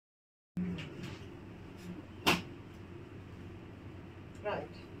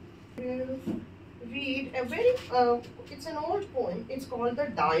Right. We'll read a very, it's an old poem. It's called the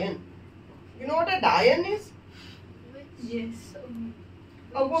Dian. You know what a Dian is? Yes.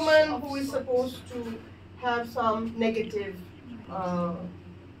 A woman who is supposed to have some negative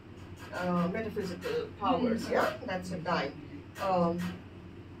metaphysical powers. Yeah, that's a Dian.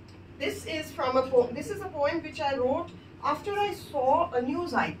 This is from a poem. This is a poem which I wrote after I saw a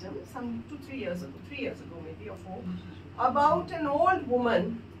news item some 3 years ago maybe, or 4, about an old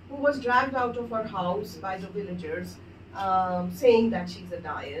woman who was dragged out of her house by the villagers, saying that she's a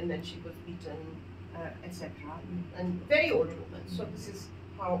Dian and she was beaten, etc. And very old woman. So this is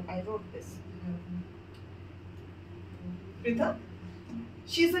how I wrote this. Pritha?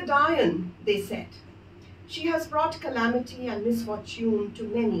 She's a Dian, they said. She has brought calamity and misfortune to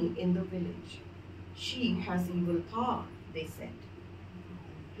many in the village. She has evil power, they said.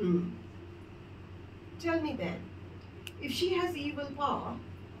 Tell me then, if she has evil power,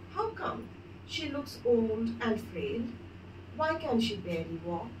 how come she looks old and frail? Why can she barely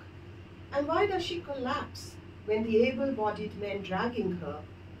walk? And why does she collapse when the able-bodied men dragging her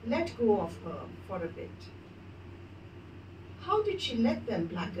let go of her for a bit? How did she let them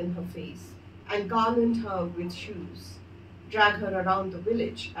blacken her face and garland her with shoes, drag her around the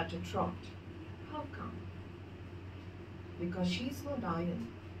village at a trot? How come? Because she's no Dian.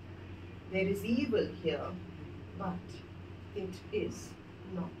 There is evil here, but it is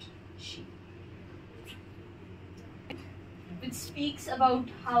not she. Which speaks about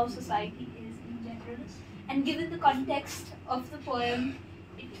how society is in general, and given the context of the poem,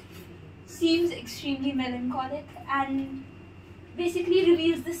 it seems extremely melancholic and basically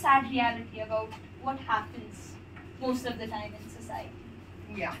reveals the sad reality about what happens most of the time in society.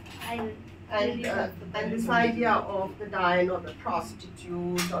 Yeah. Really And this idea of the Dian or the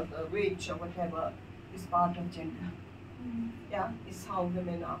prostitute or the witch or whatever is part of gender. Yeah, is how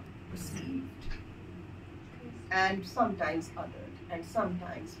women are perceived. And sometimes othered and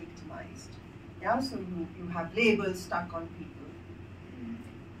sometimes victimized. Yeah, so you have labels stuck on people.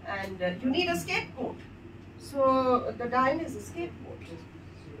 And you need a scapegoat. So the Dian is a scapegoat.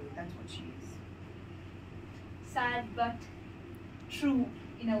 That's what she is. sad but true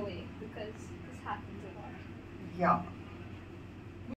in a way, because this happens a lot. Yeah.